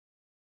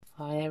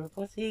Hi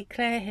everybody,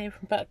 Claire here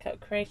from Buttercup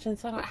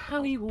Creations.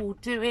 How are you all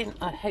doing?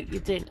 I hope you're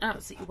doing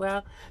absolutely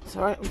well.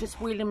 Sorry, I'm just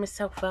wheeling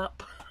myself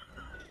up.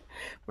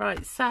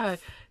 Right, so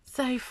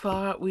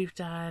far we've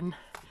done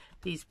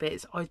these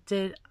bits. I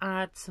did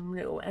add some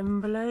little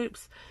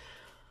envelopes.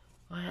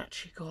 I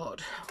actually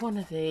got one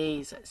of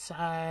these, so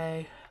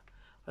I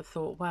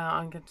thought, well,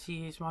 I'm going to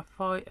use my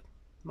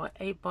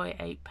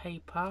 8x8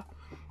 paper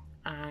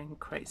and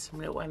create some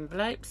little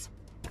envelopes.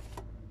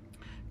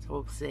 So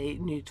obviously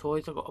new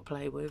toys I've got to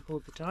play with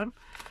all the time.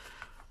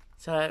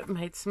 So I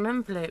made some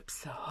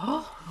envelopes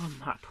on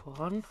that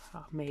one. I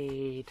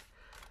made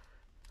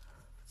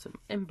some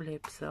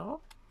envelopes there.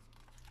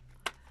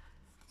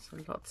 So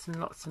lots and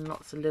lots and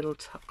lots of little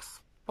tuck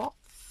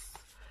spots.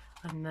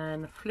 And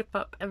then a flip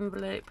up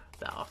envelope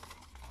there.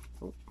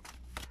 Ooh.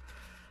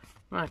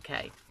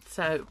 Okay,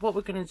 so what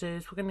we're going to do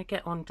is we're going to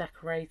get on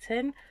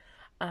decorating.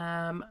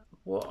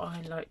 What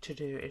I like to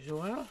do as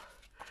well.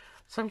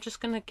 So I'm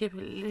just going to give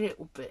it a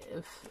little bit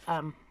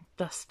of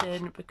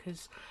dusting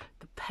because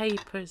the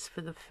papers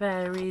for the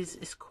fairies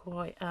is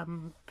quite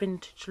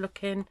vintage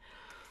looking.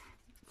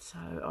 So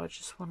I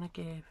just want to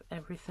give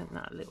everything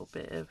that little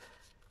bit of...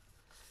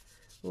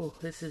 Oh,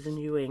 this is a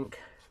new ink.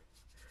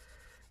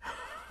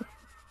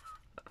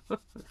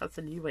 That's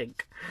a new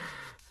ink.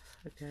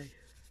 Okay.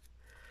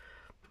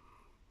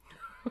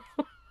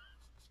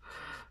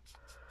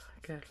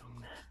 Go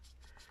along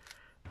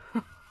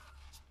there.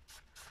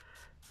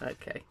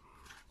 Okay.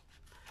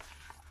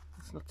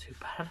 Not too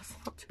bad, it's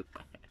not too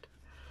bad.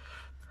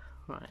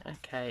 Right,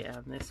 okay,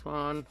 and this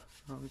one,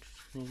 I'm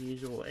just going to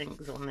use all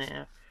inks on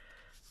there.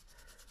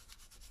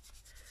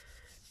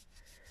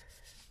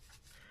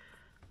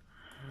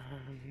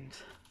 And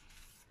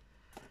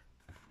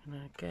I'm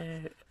going to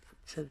go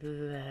to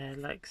there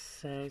like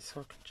so,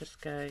 so I can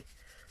just go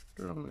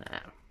along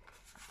there.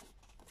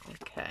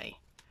 Okay.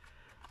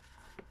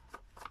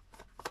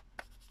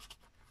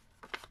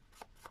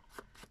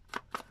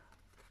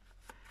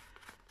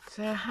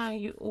 So how are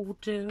you all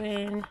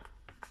doing?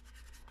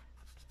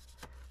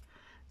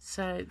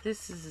 So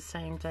this is the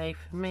same day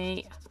for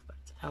me,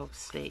 but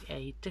obviously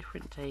a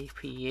different day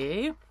for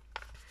you.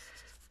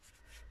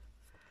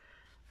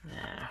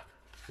 There.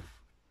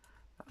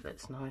 That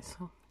looks nice.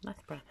 Oh,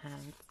 nice brown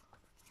hands.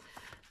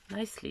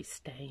 Nicely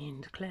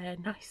stained, Claire,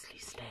 nicely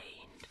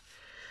stained.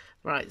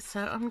 Right, so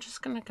I'm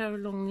just going to go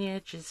along the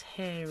edges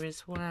here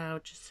as well,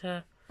 just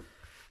to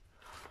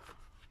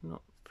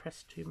not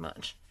press too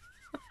much.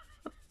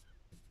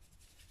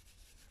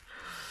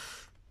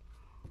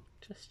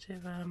 Just to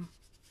give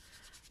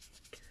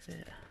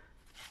it a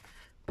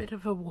bit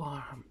of a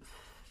warmth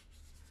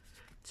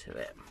to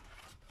it.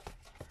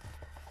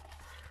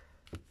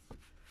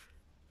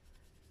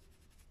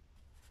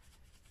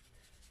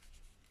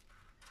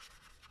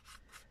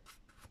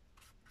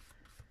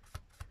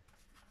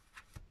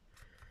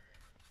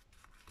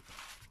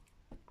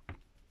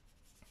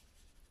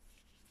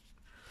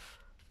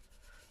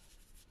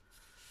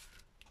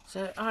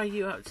 So are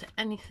you up to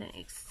anything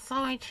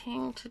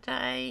exciting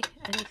today?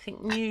 Anything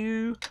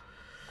new?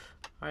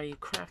 Are you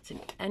crafting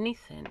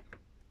anything?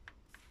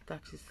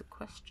 That is the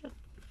question.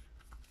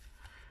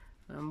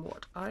 And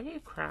what are you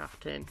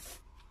crafting?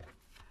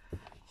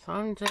 So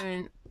I'm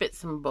doing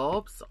bits and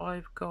bobs.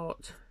 I've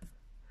got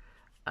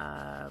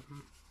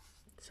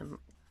some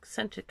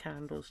scented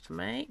candles to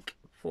make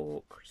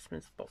for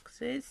Christmas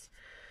boxes.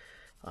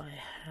 I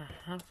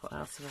have, what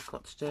else have I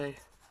got to do?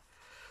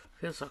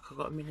 Feels like I've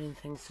got a million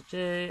things to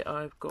do.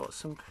 I've got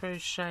some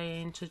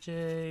crocheting to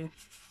do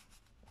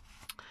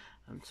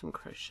and some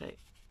crochet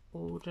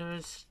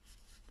orders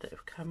that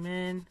have come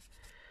in.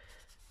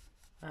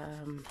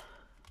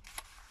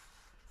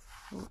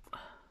 What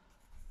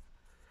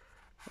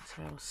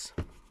else?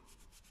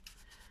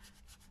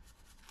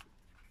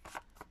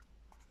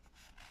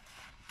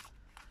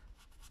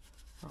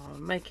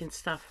 I'm making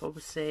stuff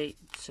obviously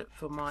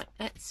for my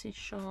Etsy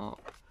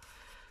shop.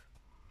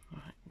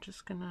 Right, I'm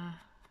just gonna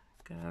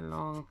go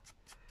along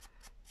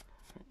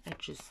the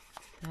edges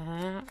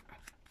there.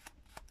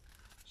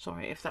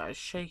 Sorry if that is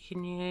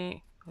shaking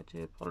you, I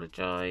do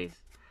apologise.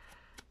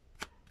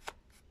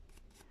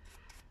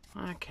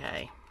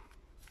 Okay,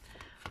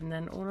 and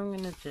then all I'm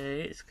going to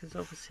do is, because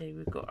obviously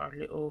we've got our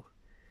little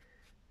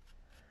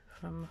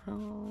thumb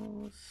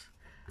holes,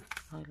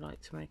 I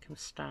like to make them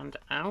stand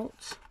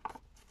out.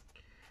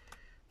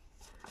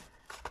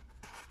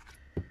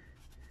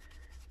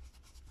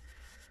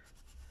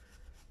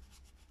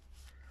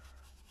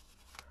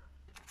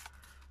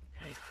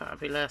 Okay,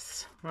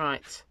 fabulous.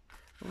 Right,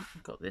 oh,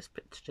 I've got this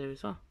bit to do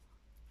as well.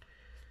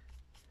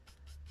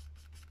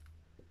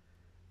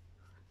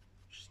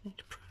 Just need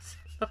to press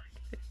it like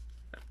this.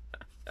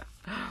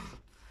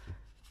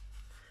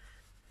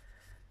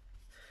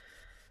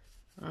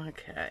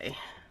 Okay,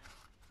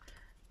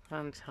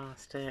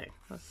 fantastic.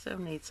 I still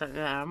need something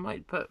there. I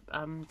might put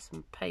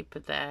some paper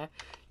there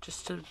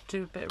just to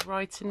do a bit of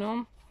writing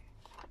on.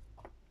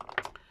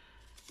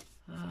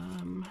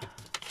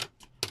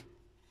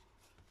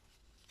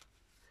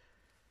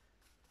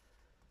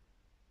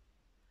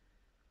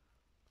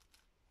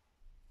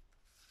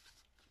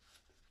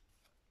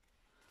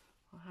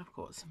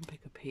 I've got some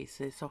bigger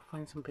pieces. I'll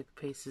find some bigger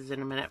pieces in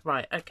a minute.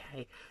 Right,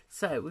 okay.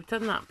 So we've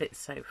done that bit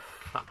so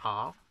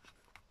far.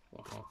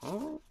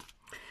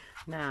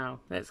 Now,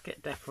 let's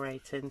get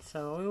decorating.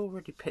 So I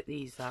already put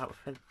these out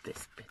for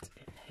this bit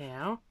in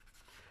here.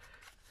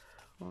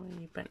 Oh,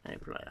 you bent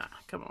over like that.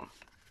 Come on.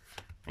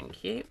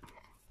 Thank you.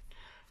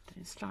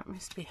 Don't start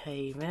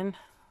misbehaving.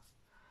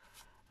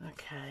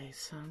 Okay,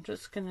 so I'm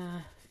just going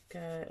to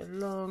go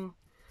along.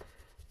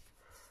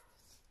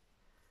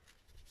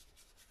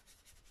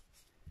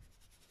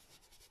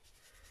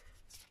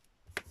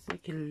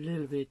 Make it a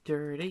little bit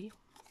dirty.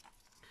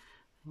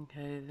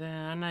 Okay,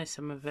 there. I know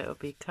some of it will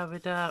be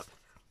covered up,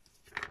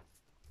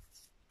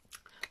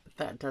 but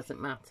that doesn't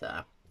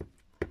matter.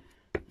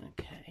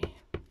 Okay.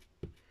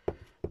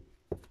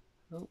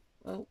 Oh,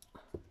 oh.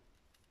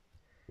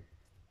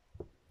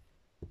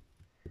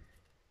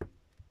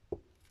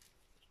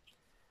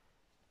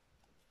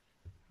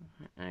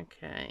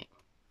 Okay.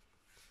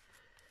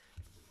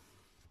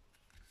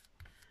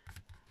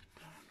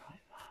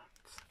 Like that.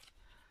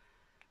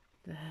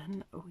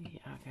 Then we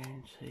are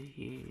going to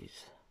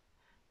use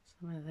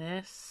some of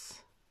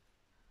this.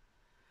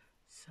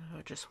 So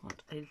I just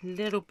want a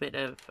little bit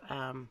of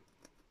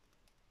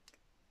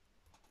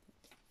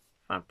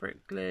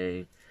fabric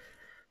glue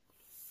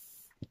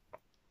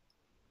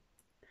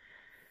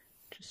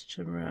just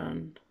to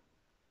run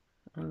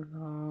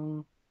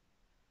along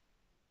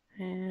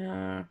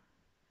here.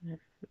 If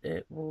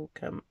it will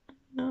come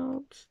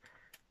out.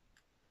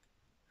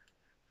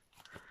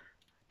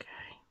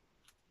 Okay.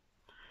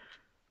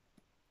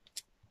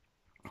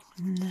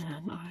 And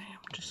then I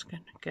am just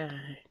going to go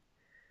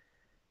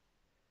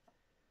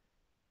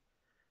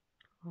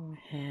along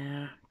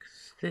here,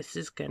 because this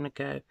is going to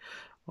go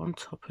on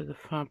top of the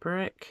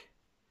fabric.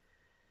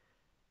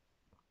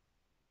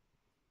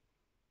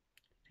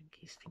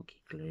 Stinky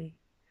glue.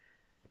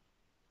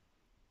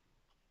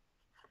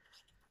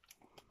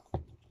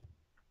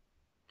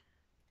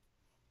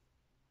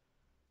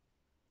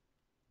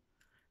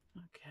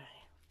 Okay,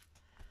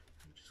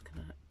 I'm just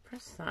going to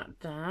press that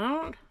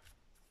down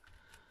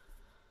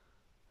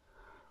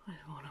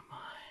with one of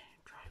my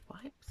dry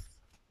wipes.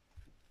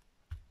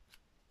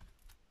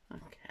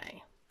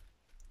 Okay,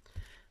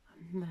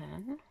 and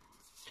then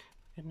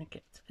we're going to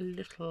get a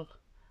little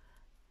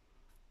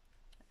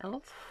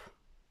elf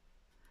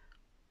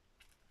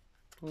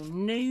or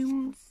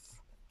gnomes.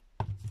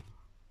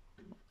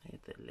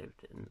 They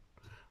lived in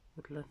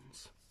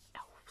woodlands.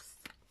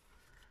 Elves.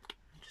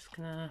 I'm just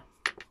going to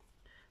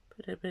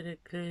put a bit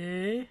of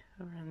glue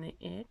around the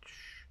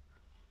edge.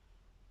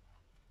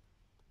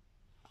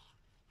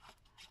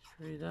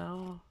 Through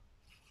there.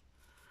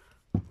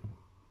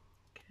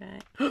 Okay.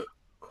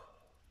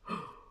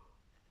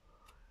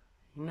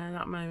 You know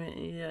that moment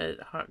your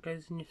heart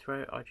goes in your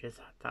throat? I just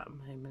had that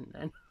moment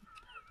then.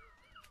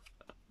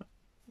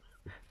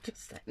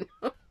 Just then.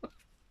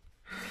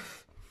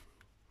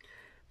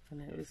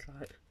 And it was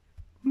like,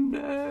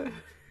 no,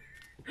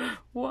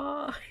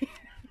 why?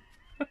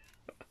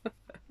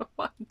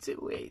 Why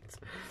do it?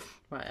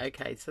 Right,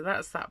 okay, so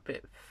that's that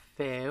bit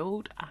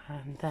filled,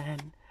 and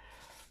then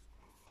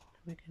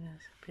we're gonna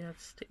be able to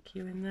stick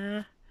you in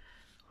there.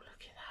 Oh,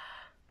 look at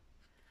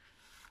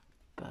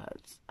that.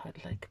 But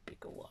I'd like a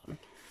bigger one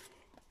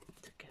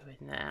to go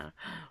in there.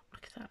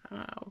 Look at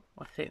that. Oh,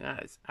 I think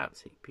that is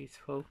absolutely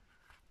beautiful.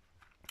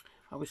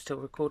 Oh, we're still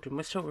recording.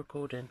 We're still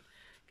recording.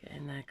 Get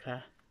in there,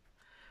 Claire.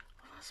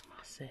 Oh, that's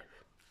massive.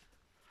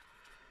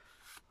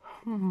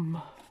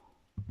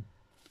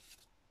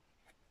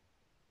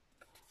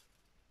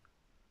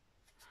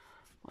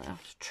 I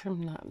have to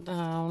trim that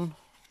down.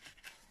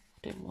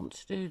 Didn't want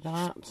to do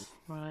that.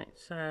 Right,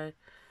 so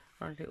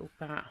our little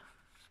bat.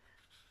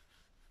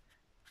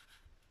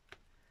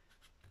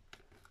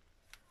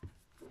 I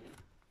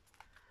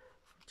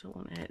don't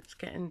want it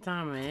getting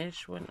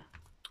damaged when.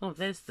 Oh,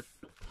 there's the.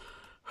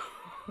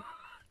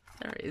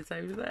 There it is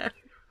over there.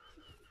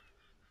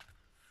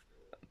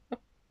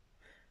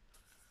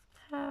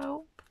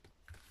 Help!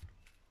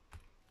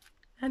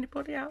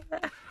 Anybody out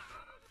there?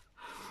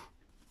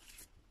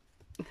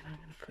 And I'm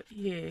going to put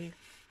you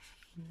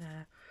in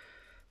there.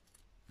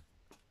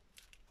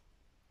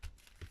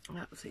 I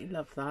absolutely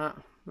love that.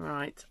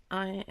 Right, do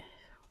I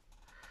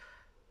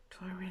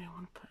really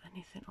want to put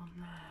anything on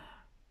there?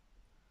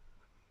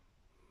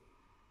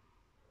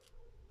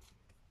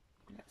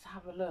 Let's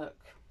have a look.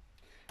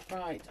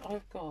 Right,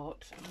 I've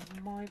got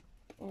my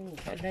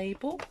a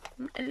label,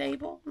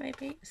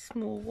 maybe a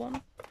small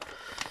one,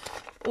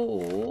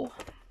 or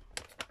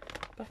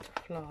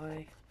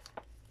butterfly.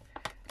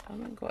 I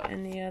haven't got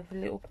any other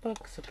little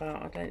bugs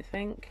about, I don't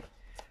think.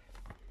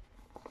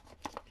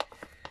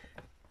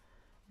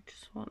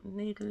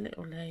 Need a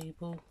little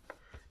label,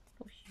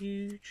 not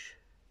huge.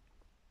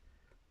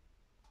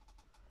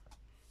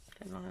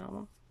 Don't like that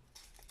one.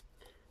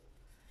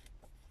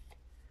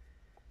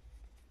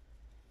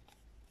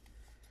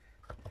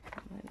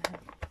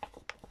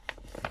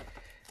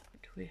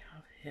 What do we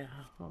have here?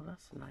 Oh,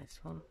 that's a nice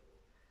one.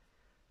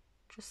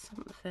 Just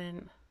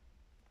something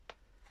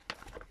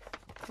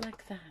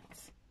like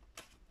that.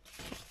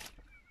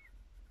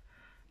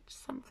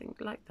 something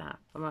like that.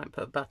 I might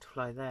put a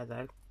butterfly there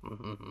though.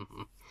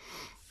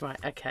 Right,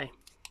 okay.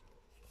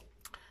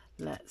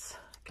 Let's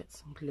get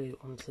some glue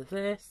onto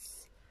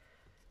this.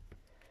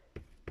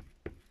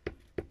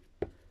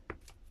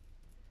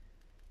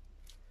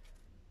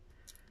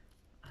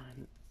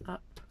 And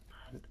up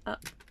and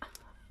up.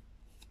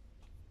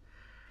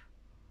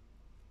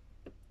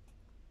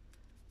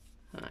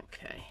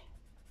 Okay.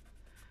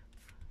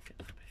 Get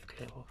a bit of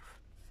glue off.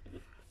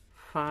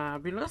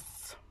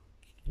 Fabulous.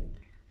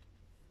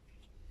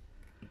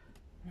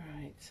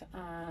 Right,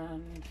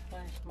 and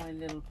where's my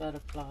little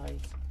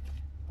butterflies?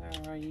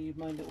 Where are you,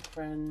 my little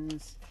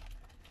friends?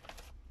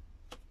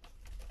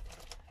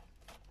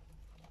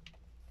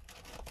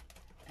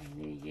 I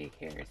knew you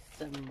here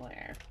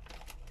somewhere.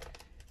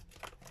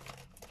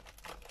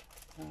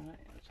 Alright,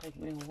 it'll take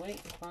me a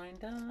week to find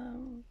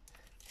them.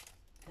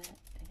 There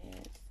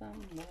is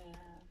somewhere.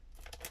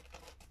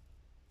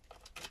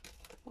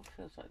 It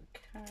feels like the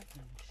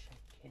caravan's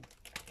shaking.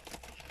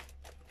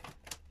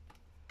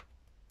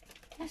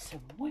 There's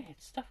some weird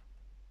stuff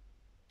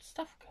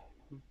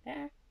going on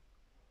there.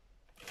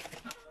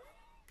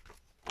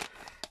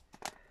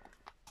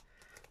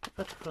 The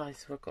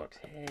butterflies we've got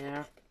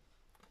here.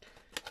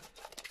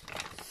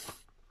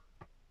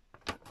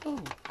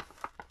 Oh,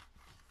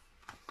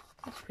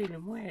 that's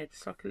feeling weird.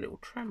 It's like a little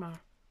tremor.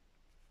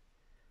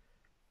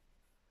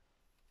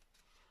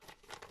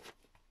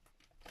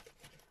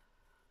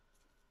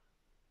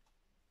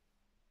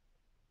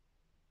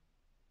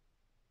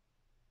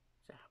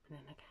 Is it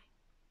happening again?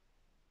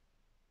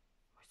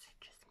 Or is it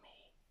just me?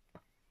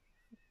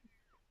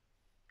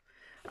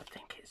 I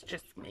think it's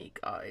just me,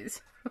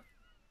 guys.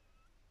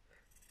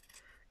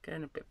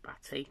 Going a bit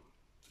batty.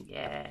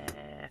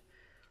 Yeah.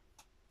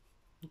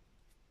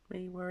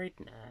 Me worried?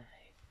 No.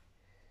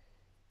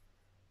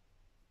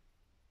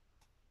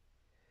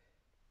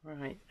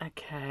 Right,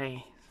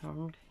 okay. So I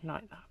really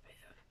like that bit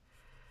of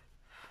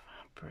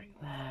fabric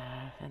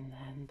there, and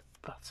then the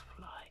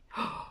butterfly.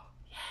 Oh,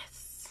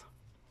 yes.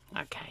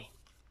 Okay.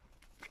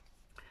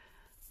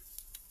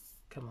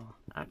 Come on,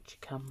 out you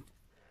come.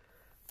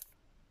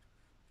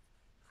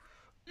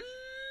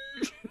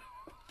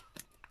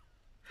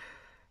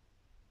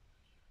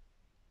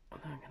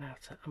 I'm going to have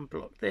to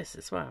unblock this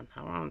as well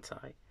now, aren't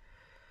I?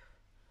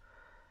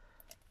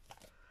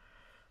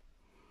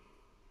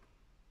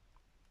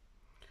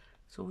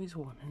 There's always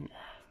one in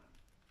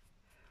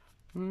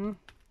there.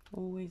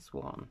 Always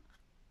one.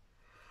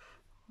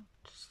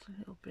 Just a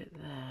little bit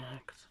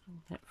there, because I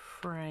don't get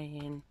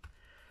fraying.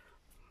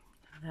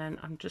 And then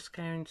I'm just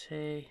going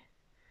to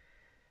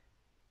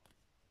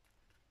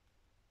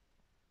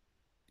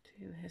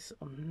do this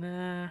on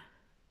there.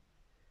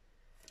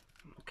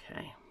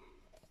 Okay.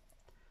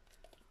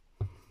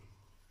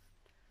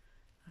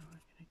 And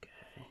we're going to go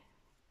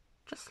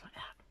just like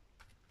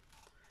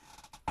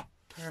that.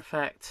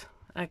 Perfect.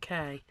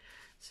 Okay,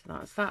 so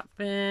that's that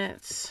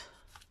bit.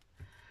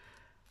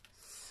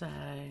 So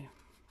I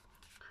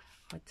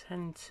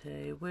tend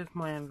to, with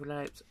my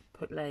envelopes,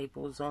 put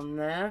labels on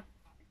there,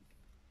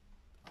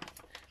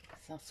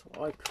 because that's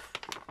what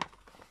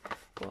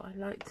I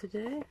like to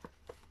do.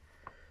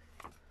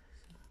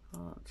 So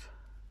I've got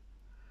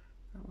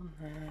that one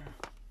there.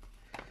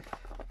 Try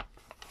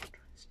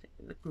and stick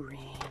with the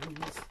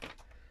greens.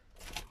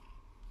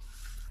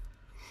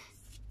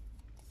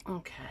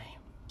 Okay.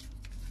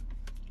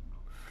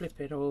 Flip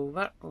it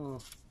over. Oh,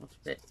 that's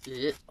a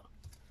bit.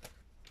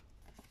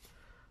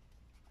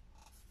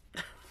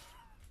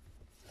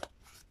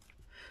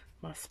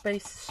 My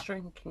space is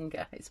shrinking,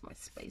 guys. My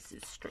space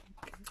is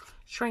shrinking.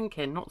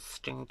 Shrinking, not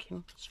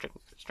stinking. Shrink.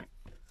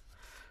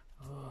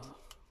 Oh.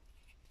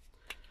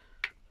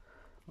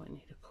 Might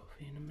need a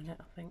coffee in a minute,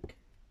 I think.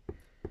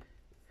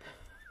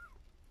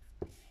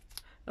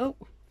 Oh.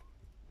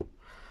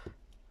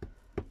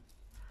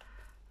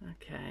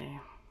 Okay.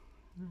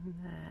 And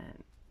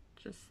then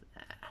just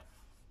there.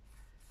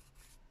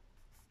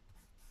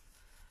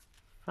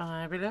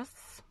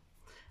 Fabulous.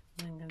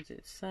 And I'm going to do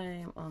the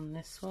same on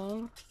this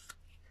one.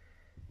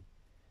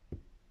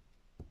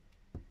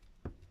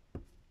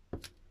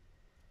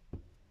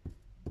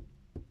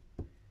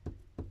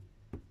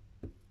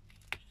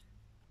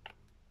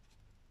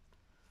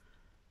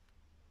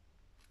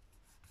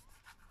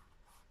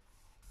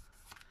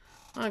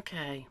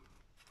 Okay,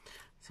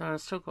 so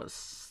I've still got to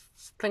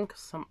think of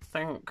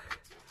something.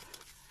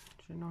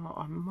 Do you know what?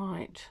 I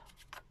might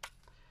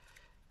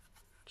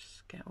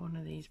just get one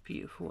of these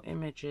beautiful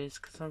images,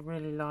 because I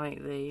really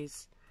like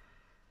these.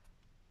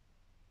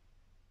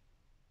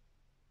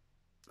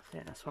 I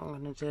think that's what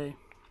I'm going to do.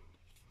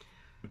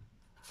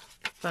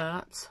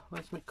 But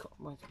where's my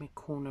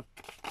corner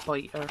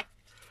biter?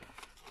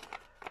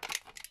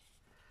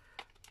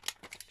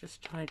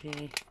 Just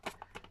tidy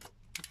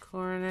the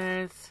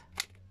corners.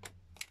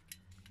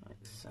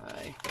 So,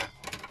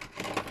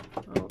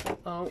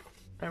 oh,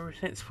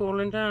 everything's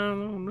falling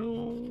down. Oh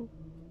no.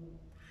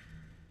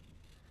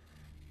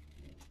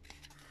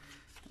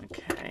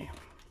 Okay.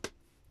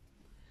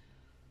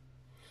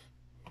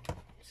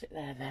 Sit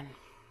there then.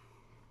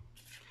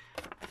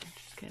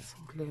 Just get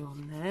some glue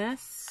on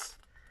this.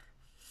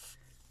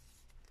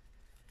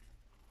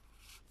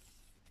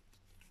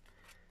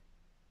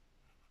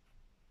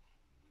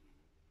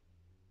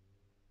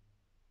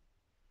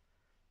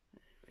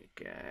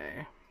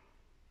 go.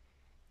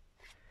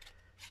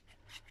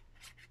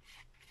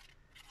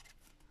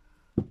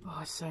 Oh,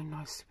 it's so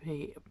nice to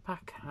be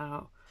back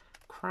out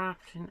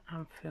crafting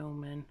and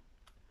filming.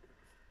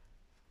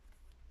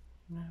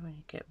 You know when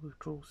you get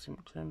withdrawal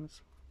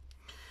symptoms.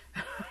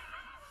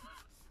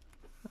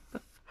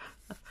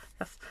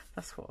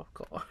 that's what I've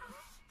got.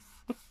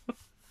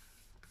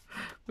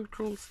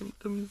 Withdrawal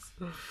symptoms.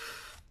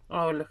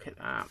 Oh, look at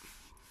that.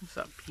 Is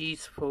that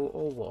beautiful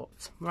or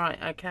what? Right,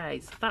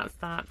 okay, so that's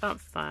that.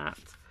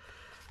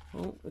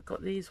 Oh, we've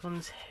got these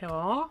ones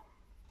here.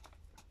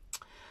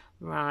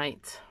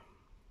 Right.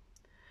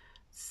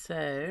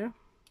 So,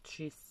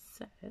 she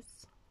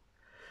says,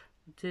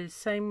 do the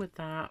same with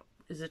that.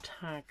 There's a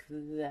tag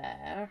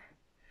there.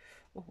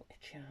 Oh,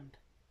 itchy hand.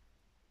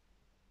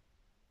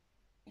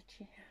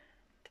 Itchy hand.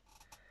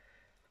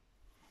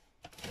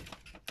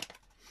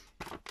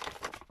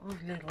 Oh,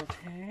 little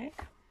tag.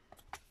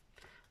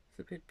 It's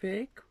a bit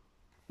big.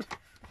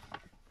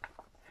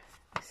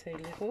 I say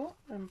little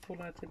and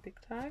pull out a big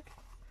tag.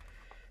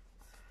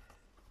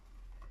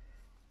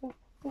 Oh,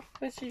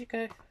 where should you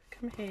go?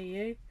 Come here,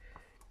 you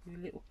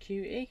little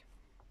cutie.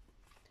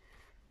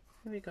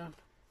 Where have you gone?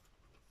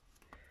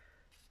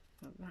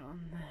 Got that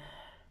on there.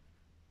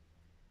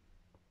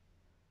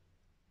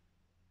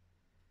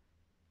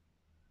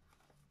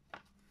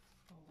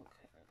 Oh, look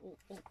at that. Oh,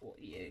 what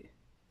are you?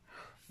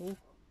 Oh,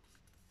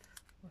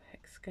 what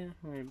heck's going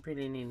on? We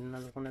really need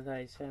another one of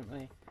those, don't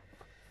we?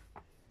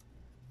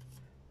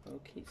 We'll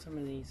keep some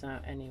of these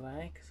out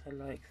anyway because I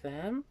like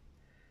them.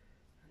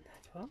 And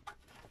that one.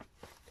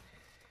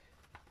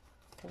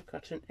 I've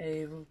got an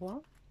oval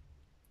one.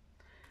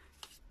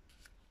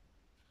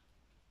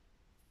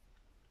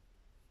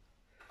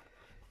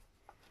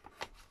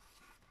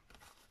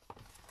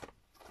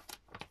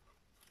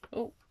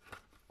 Oh,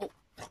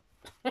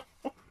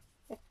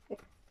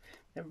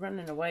 they're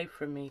running away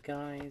from me,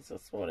 guys.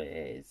 That's what it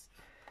is.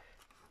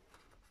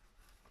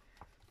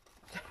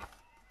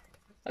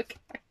 Okay.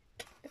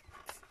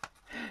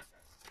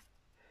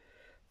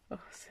 Oh,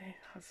 see,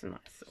 that's a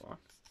nice one.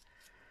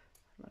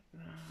 Like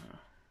that.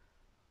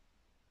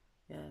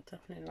 Yeah,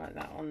 definitely like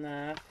that on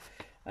there.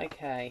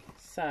 Okay,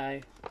 so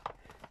I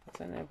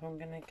don't know if I'm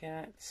gonna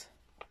get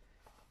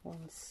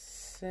one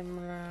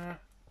similar.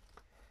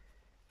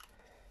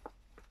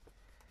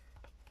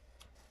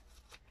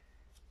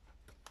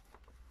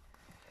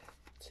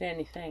 See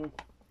anything?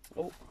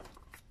 Oh,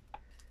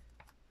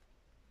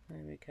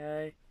 there we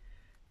go.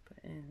 But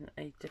in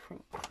a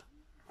different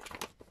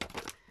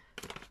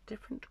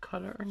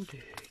colour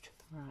indeed.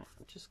 Right,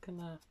 I'm just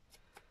gonna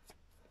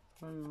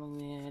run along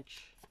the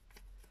edge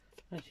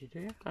as you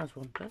do, as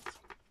one does.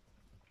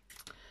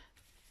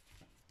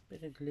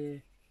 Bit of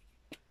glue.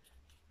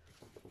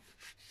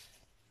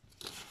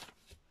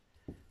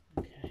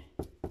 Okay.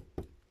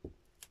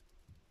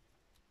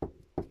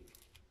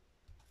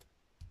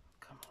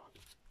 Come on.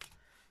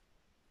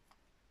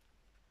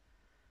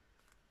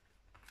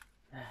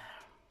 There.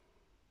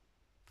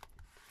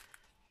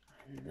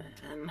 And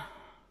then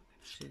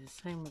do the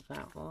same with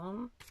that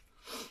one.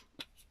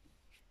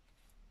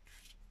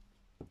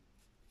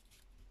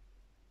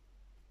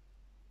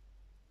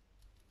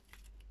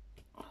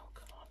 Oh,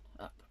 come on.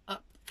 Up,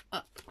 up,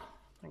 up.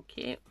 Thank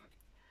you.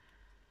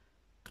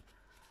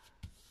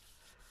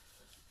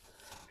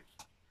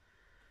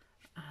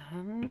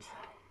 And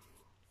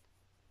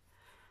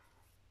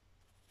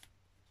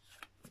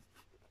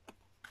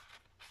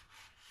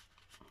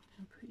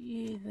put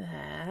you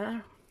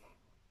there.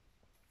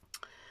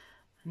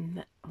 And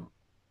then, oh,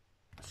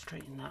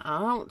 straighten that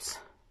out.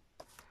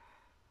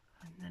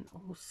 And then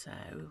also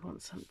we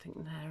want something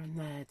there and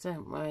there,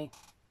 don't we?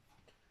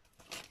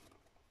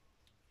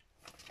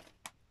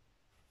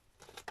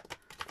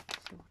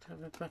 So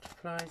whatever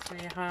butterflies we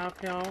have,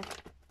 y'all.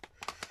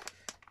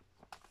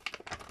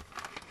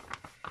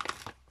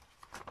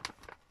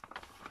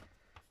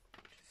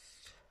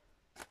 Just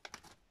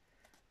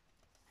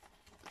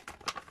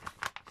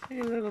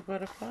 2 little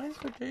butterflies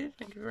will do,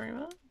 thank you very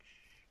much.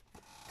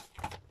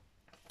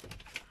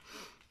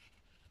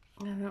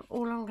 And then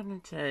all I'm going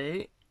to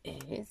do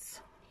is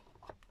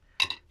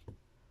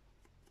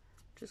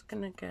just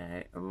going to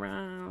go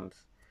around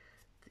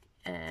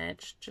the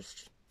edge,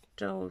 just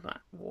dull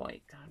that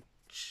white down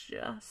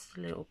just a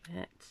little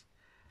bit,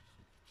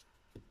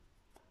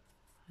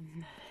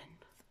 and then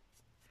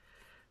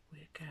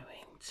we're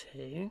going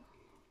to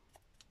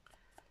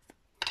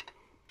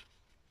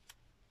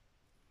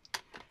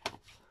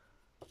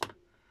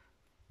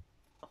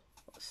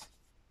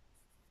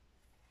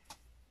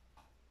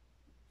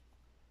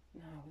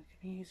now we're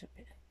going to use a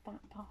bit of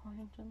that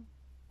behind them,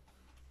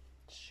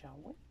 shall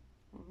we?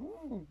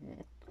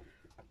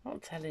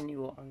 Not telling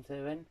you what I'm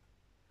doing.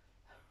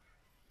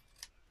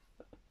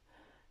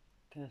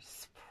 Gonna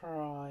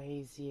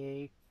surprise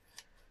you.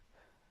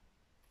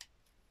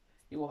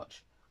 You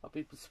watch. I'll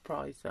be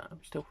surprised that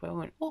I'm still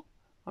filming. Oh,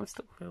 I'm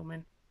still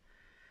filming.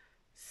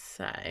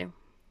 So,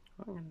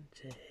 what I'm going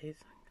to do is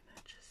I'm going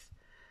to just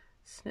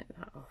snip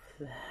that off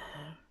there.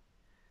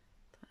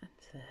 That and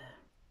there.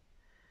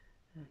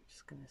 And I'm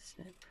just going to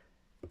snip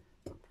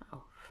that off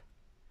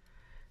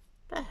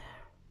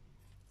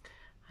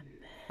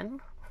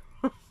again.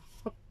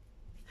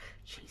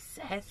 She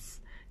says,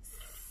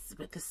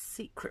 with a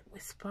secret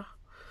whisper.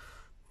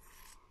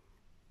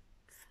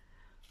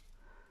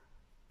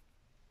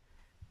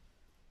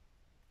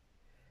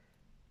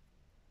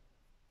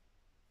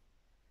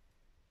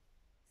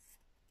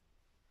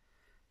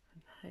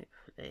 And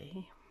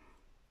hopefully,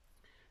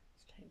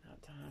 let's take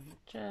that down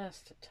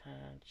just a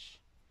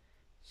touch,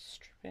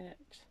 strip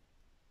it.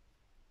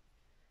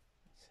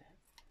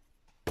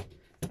 That's it.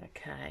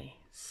 Okay,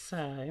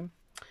 so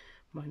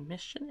my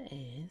mission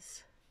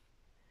is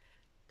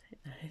take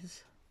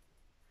those,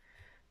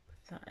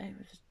 put that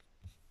over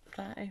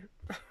that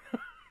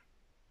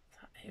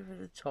over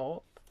the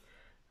top,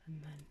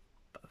 and then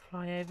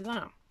butterfly over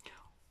that.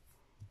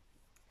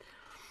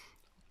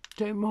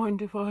 Don't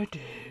mind if I do,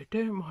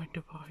 don't mind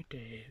if I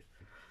do.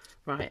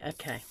 Right,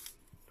 okay,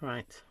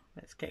 right,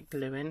 let's get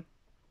gluing.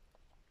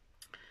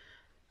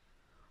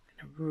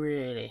 I'm going to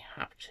really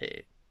have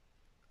to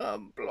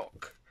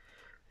unblock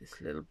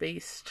this little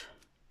beast.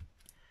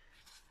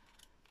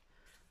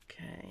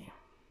 Okay,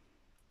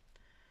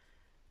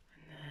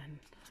 and then,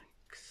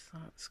 because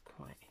that's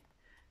quite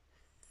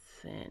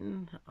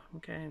thin, I'm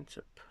going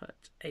to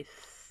put a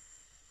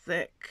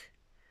thick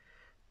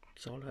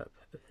dollop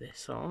of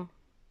this on,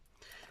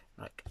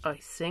 like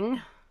icing,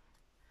 and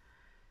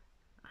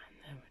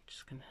then we're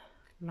just going to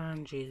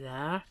land you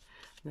there,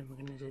 and then we're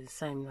going to do the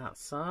same that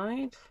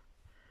side.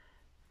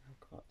 I've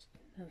got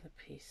another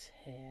piece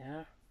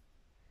here,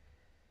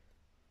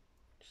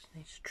 just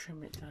need to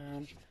trim it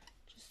down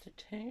just a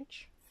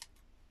touch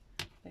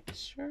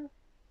extra.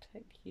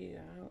 Take you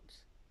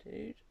out,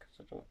 dude, because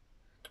I don't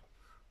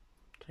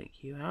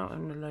take you out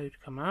and the load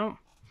come out.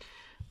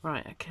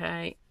 Right,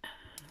 okay, I'm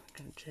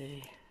going to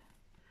do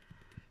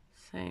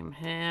same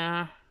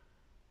here.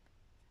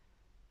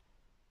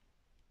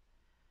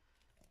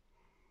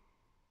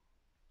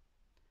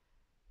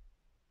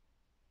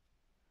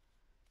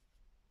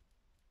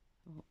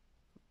 Oh, a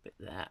bit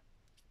there.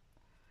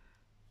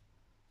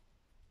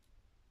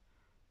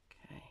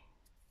 Okay,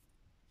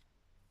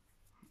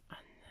 and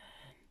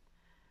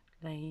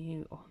then lay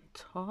you on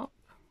top,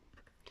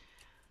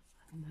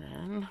 and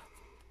then,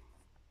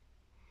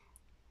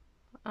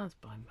 as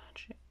by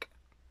magic,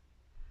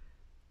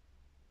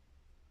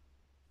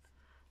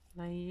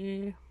 lay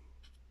you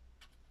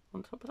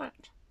on top of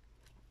that.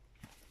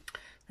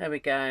 There we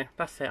go.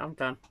 That's it. I'm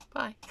done.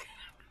 Bye.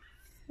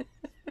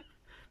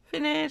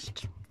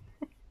 Finished.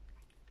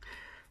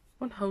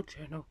 One whole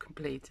journal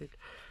completed.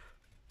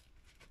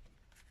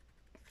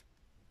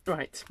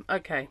 Right.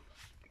 Okay.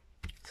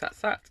 So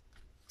that's that.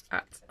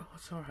 Oh,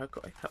 sorry. I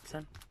got hiccups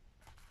then.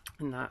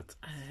 And that.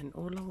 And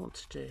all I want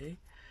to do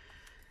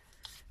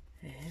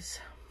is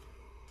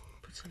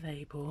put a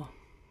label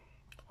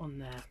on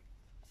there.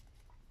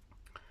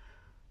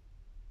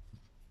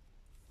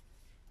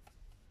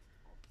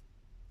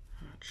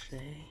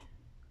 Actually,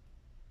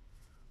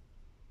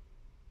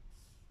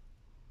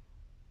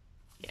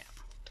 yeah,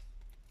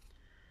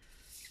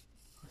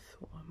 I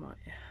thought I might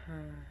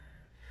have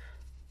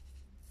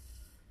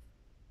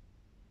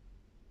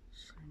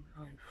some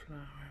lime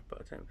flower, but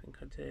I don't think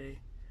I do.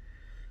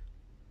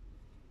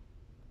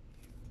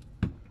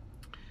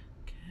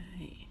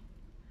 Okay,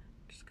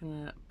 just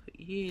gonna put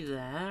you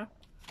there,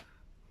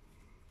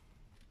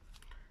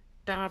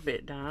 dab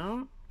it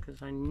down,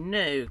 because I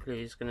know glue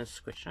is gonna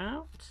squish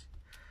out.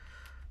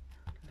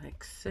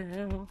 Like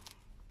so.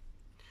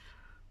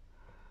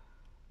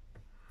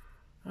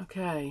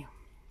 Okay,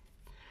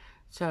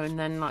 so and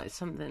then like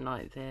something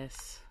like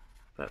this,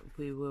 but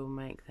we will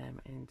make them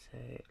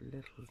into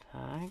little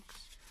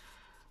tags.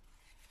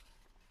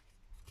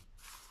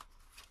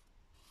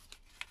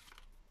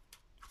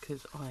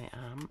 Because I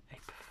am a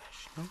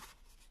professional,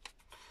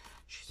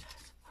 she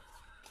says.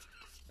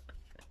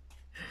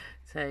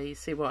 So you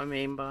see what I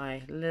mean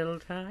by little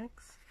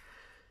tags?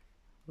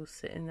 Will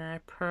sit in there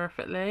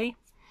perfectly.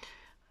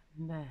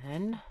 And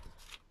then,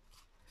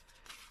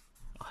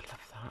 I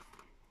love that.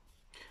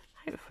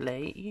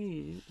 Hopefully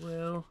you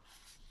will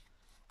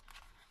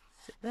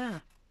sit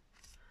there.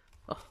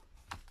 Oh,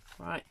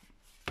 right.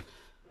 Oh,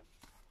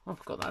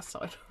 I've got that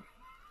side.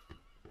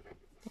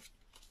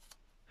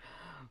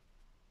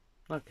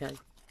 Okay.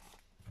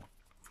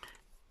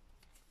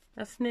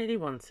 That's nearly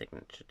one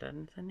signature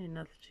done. There's only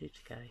another 2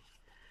 to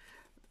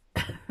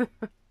go.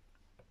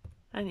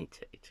 Only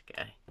 2 to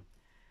go.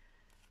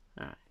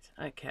 Alright,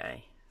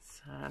 okay.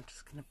 So I'm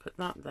just going to put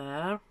that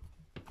there,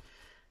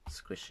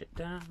 squish it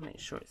down, make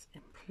sure it's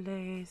in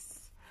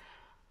place,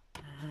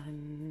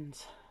 and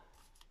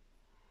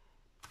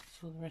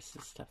all the rest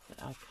of the stuff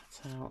that I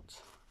cut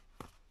out,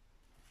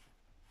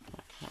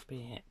 that can't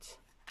be it.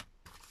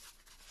 I'm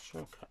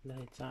sure I cut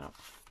loads out.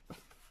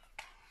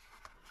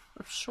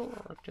 I'm sure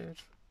I did.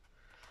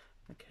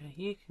 Okay,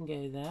 you can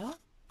go there.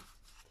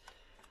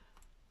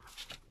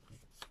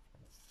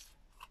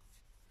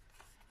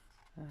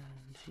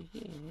 And you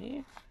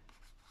can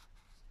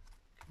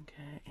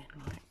go in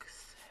like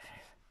so.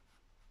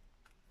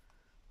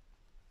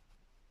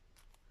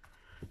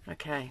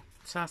 Okay,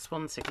 so that's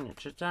one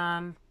signature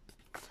done.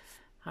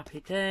 Happy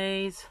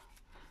days.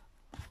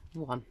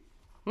 One.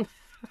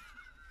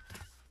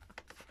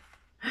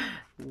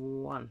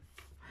 One.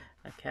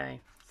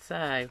 Okay,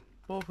 so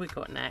what have we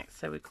got next?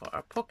 So we've got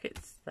our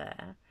pockets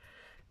there.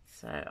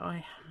 So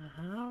I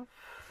have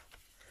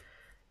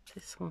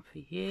this one for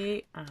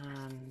you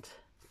and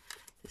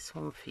this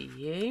one for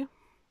you.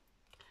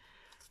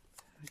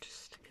 I'll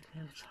just stick a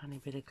little tiny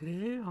bit of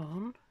glue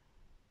on.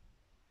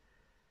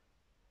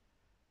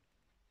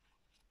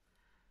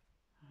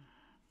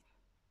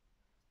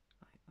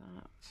 Like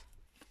that.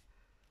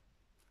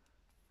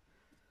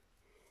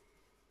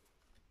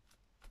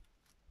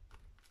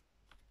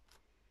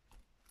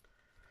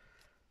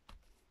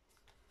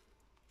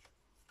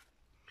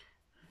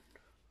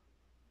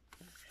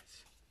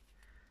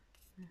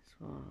 This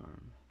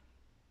one.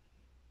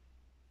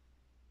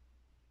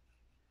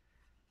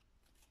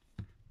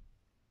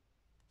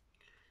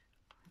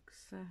 Like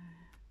so.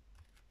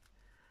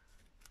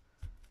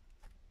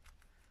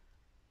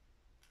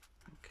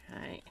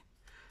 Okay,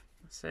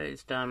 so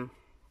it's done.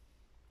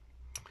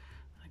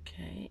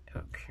 Okay,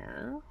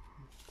 okay.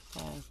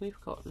 So we've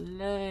got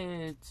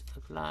loads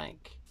of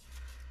like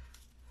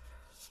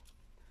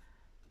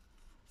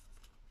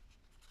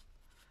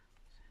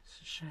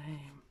it's a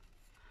shame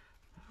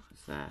that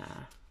was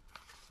there.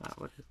 That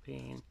would have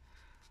been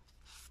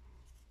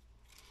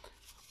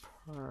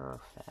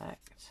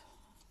perfect.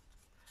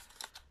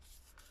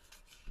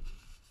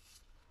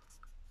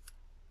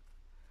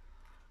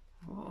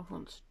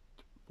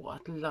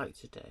 What I'd like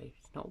to do,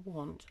 it's not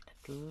want,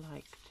 I'd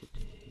like to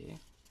do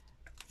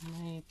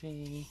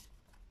maybe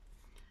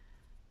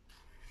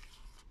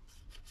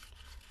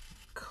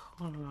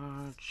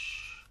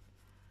collage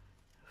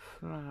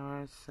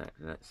flowers that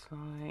looks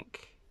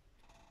like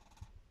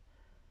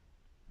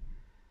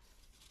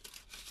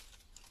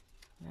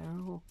they're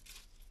all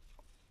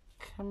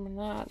coming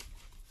out.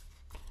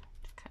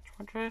 To catch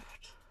my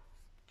drift?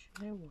 Do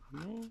you know what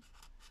I mean?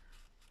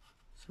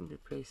 Somebody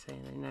please say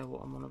they know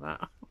what I'm on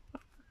about.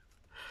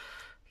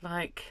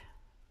 like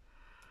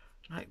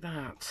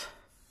that.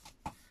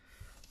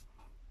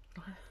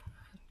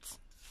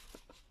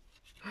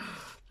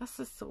 That's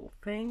the sort of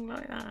thing,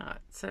 like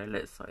that. So it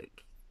looks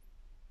like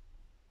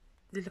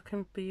you're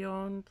looking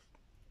beyond.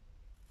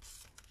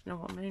 You know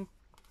what I mean?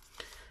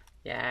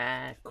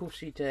 Yeah, of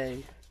course you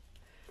do.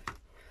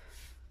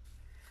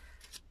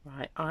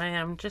 Right, I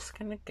am just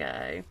going to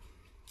go,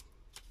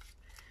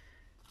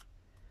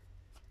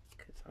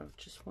 because I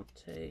just want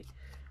to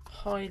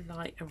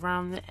highlight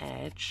around the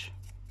edge.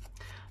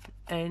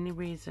 The only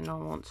reason I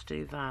want to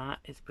do that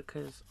is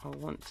because I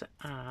want to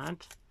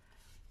add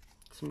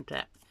some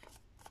depth.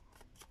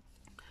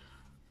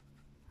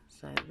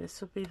 So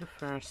this will be the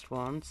first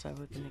one, so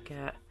we're going to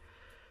get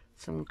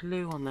some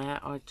glue on there.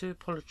 I do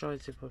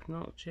apologise if I've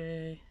not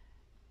you.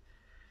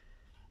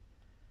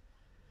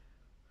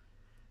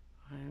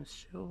 I'm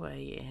still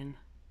waiting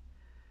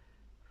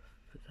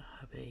for the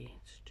hubby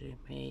to do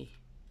me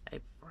a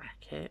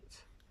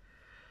bracket,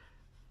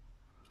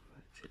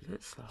 which it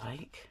looks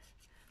like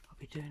I'll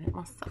be doing it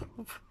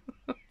myself.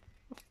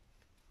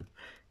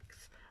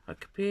 I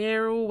could be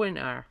here all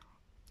winter.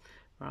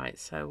 Right,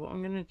 so what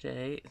I'm going to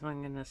do is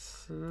I'm going to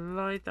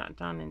slide that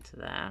down into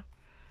there,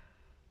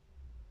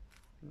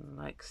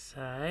 like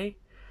so.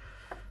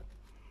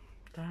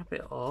 Dab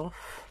it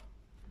off.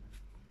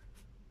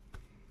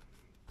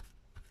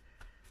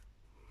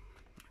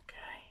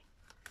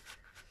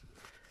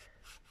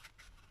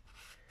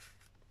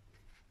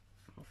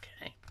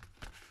 Okay,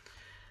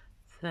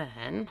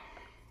 then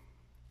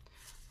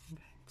I'm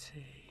going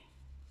to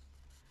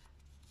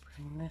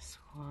bring this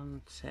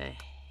one to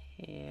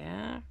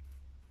here.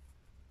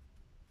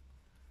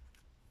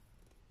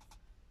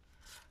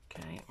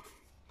 Okay,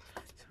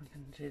 so I'm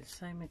going to do the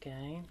same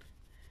again,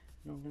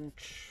 and I'm going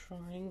to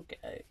try and go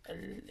a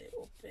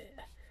little bit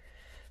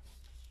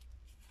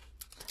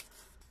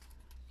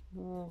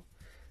more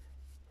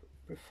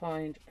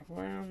refined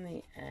around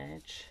the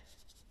edge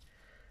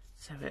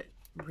so it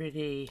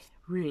really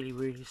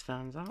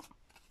stands up.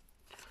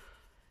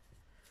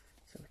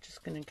 So we're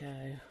just going to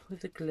go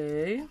with the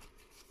glue.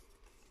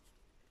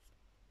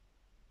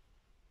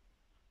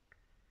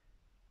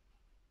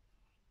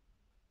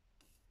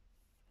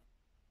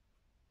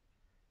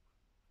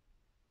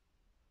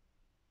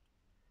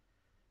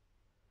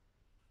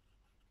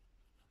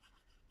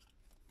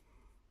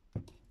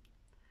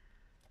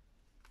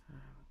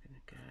 We're going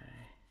to go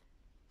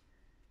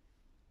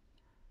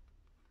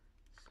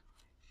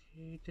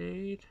slide you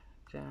dude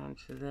down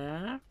to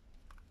there.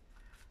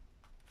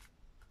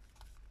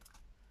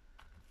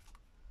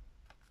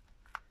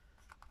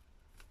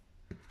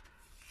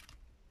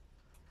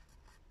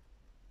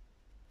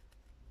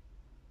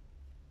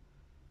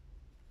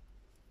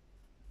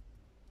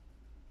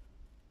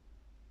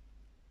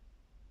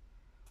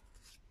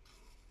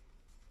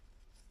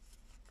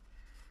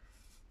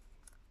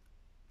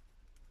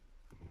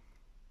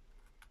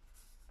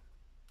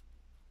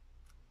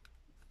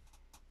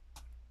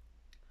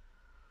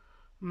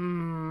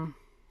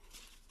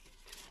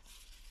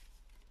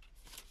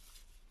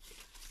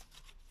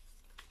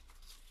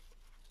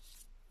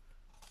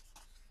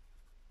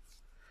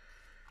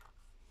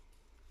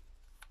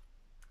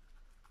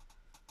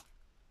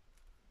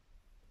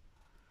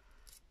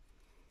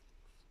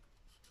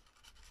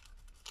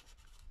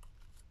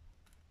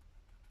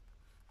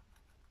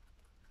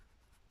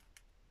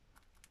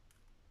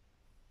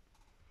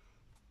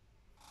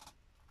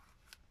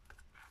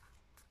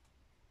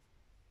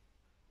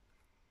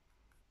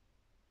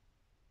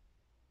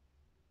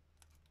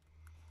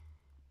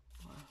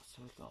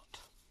 have we got?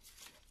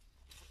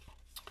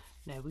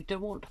 No, we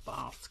don't want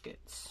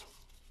baskets.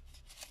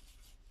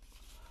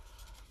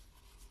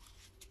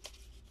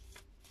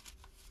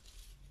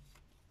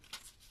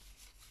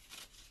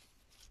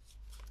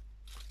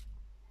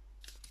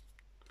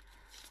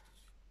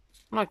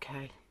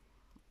 Okay,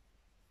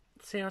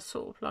 see, I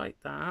sort of like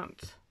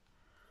that.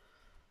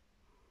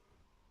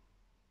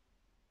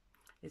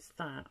 It's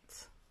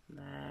that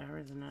there,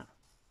 isn't it?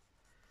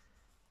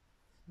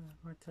 So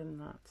we've done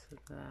that to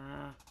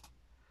there,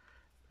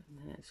 and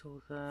then it's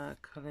all the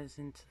colours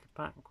into the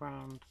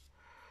background.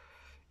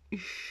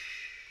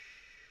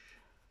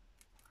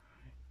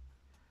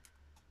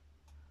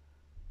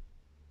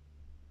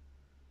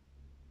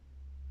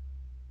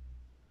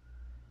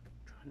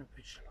 Trying to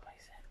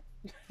visualise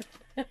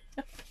it.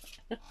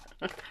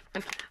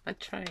 I'm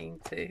trying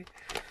to.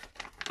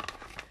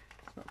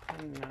 It's not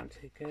panning out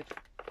too good.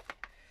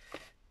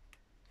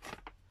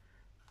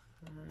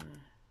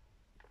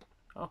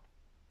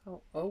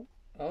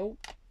 Oh.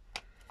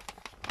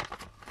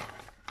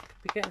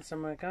 Could be getting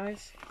somewhere,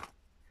 guys.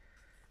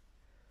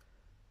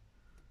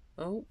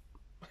 Oh.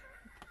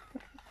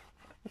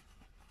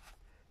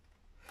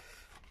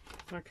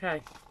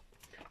 Okay.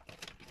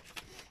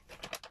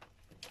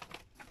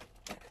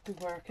 That could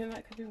be working,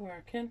 that could be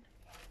working.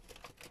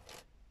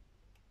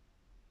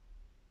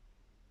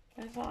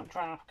 Where's that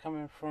draft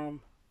coming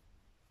from?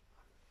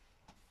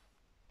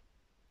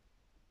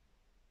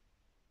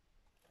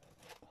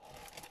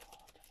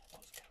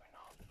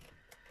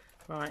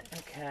 Right,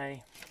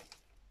 okay.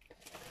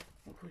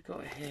 What have we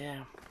got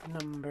here?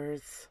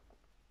 Numbers.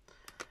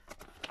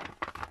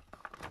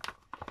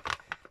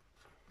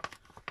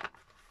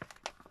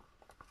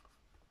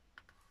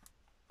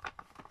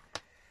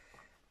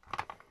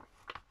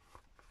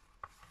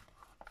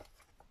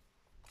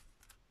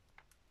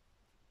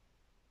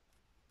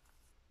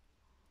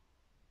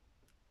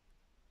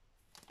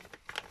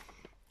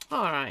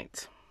 All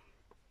right.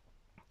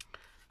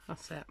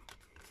 That's it.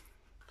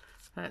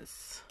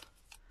 Let's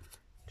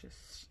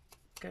just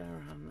go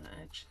around the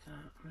edge of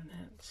that a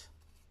minute.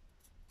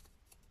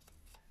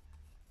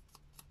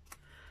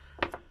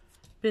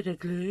 Bit of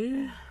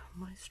glue,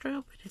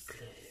 Maestro, bit of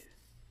glue.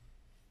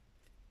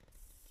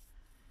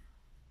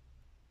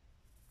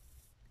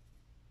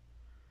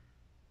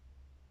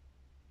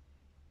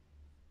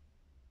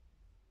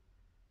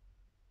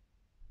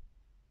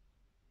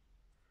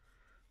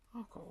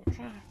 I've got a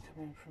drag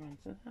coming from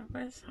under that.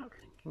 Where's that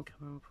linking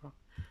coming from?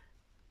 I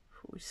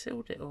thought we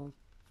sealed it all.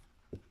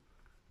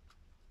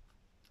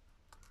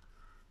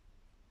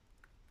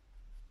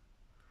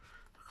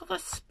 Look at the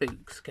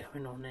spooks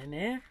going on in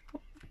here.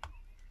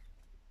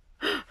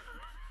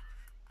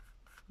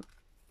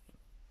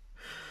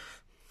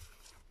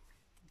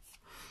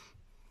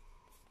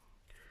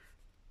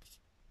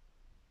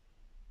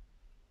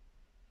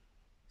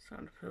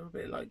 Starting to feel a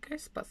bit like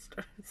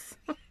Ghostbusters.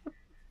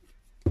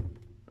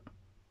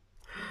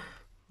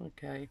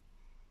 Okay,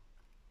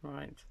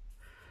 right.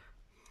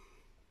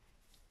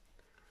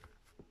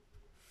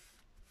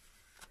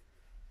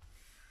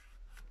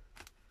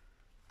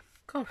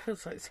 God,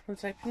 feels like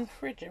someone's opened the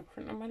fridge in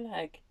front of my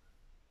leg.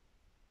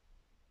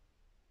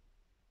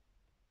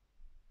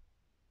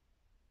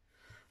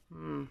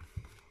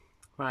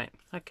 Right,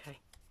 okay.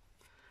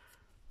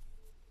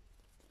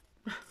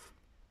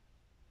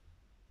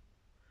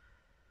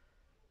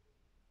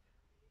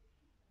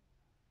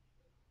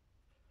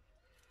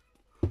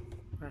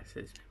 That's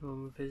it,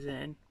 Mum is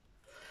in.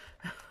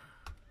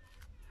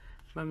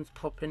 Mum's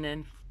popping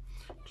in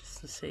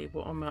just to see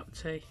what I'm up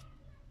to.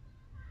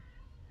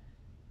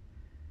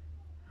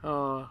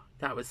 Oh,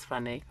 that was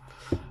funny.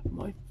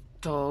 My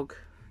dog,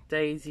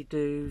 Daisy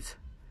Doos,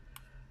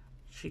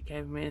 she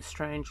gave me a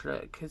strange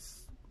look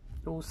because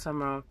all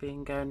summer I've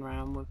been going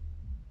around with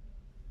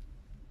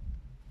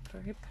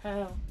very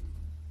pale.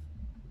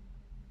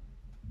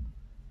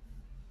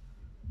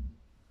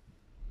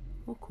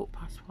 Oh,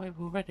 5:15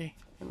 already.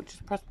 Let me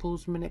just press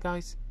pause a minute,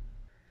 guys.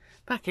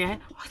 Back here.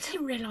 I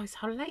didn't realise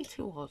how late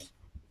it was.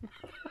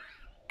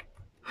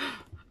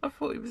 I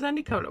thought it was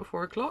only coming at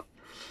 4 o'clock.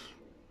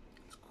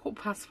 It's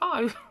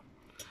 5:15.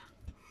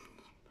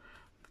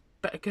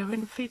 Better go in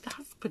and feed the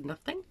husband, I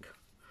think.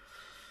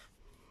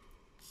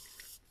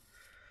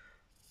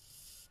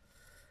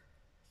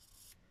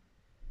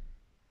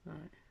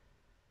 Right.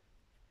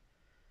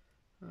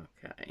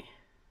 Okay.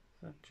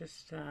 So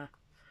just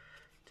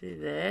do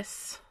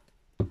this.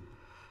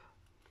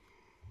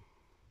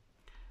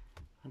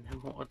 And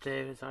then what I'll do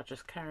is I'll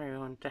just carry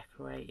on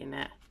decorating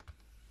it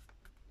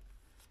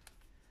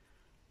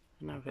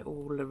and have it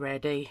all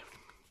ready.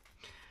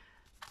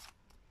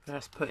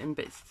 First putting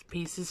bits and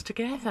pieces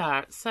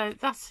together. So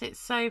that's it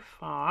so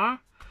far.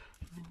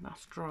 I think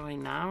that's dry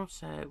now,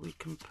 so we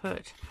can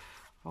put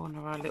one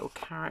of our little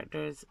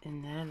characters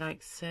in there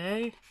like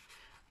so.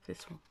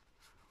 This one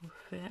will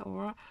fit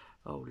alright.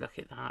 Oh, look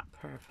at that,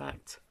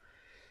 perfect.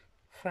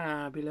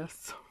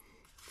 Fabulous.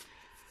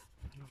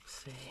 And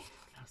obviously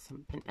now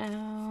something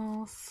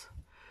else.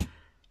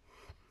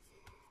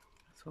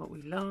 That's what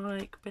we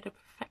like, bit of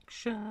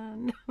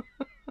perfection.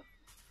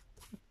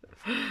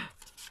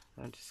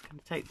 So I'm just going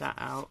to take that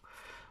out.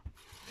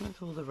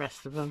 That's all the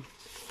rest of them.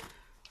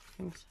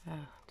 Things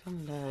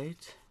done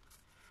loads.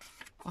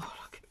 Oh,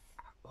 look at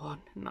that one.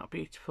 Isn't that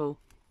beautiful?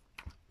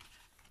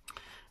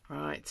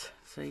 Right,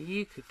 so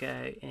you could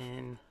go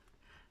in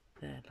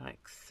there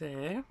like so.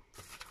 And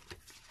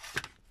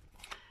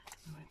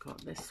we've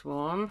got this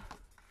one.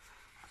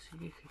 So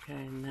you could go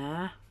in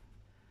there.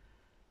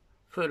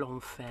 Full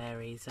on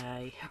fairies,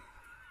 eh?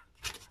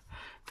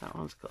 That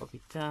one's got to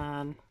be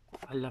done.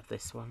 I love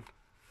this one.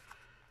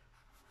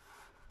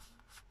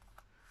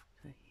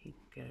 So you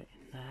can go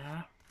in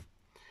there.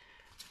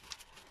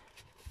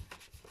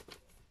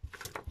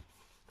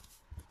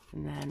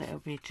 And then it'll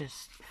be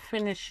just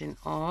finishing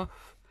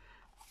off,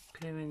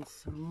 gluing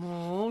some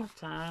more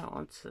down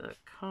onto the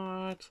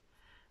card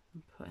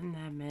and putting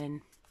them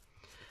in.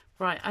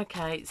 Right,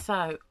 okay,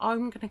 so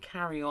I'm going to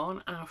carry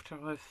on after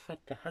I've fed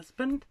the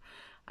husband,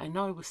 and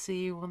I will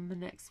see you on the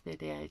next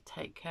video.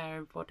 Take care,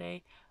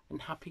 everybody,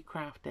 and happy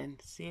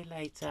crafting. See you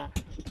later.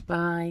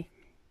 Bye.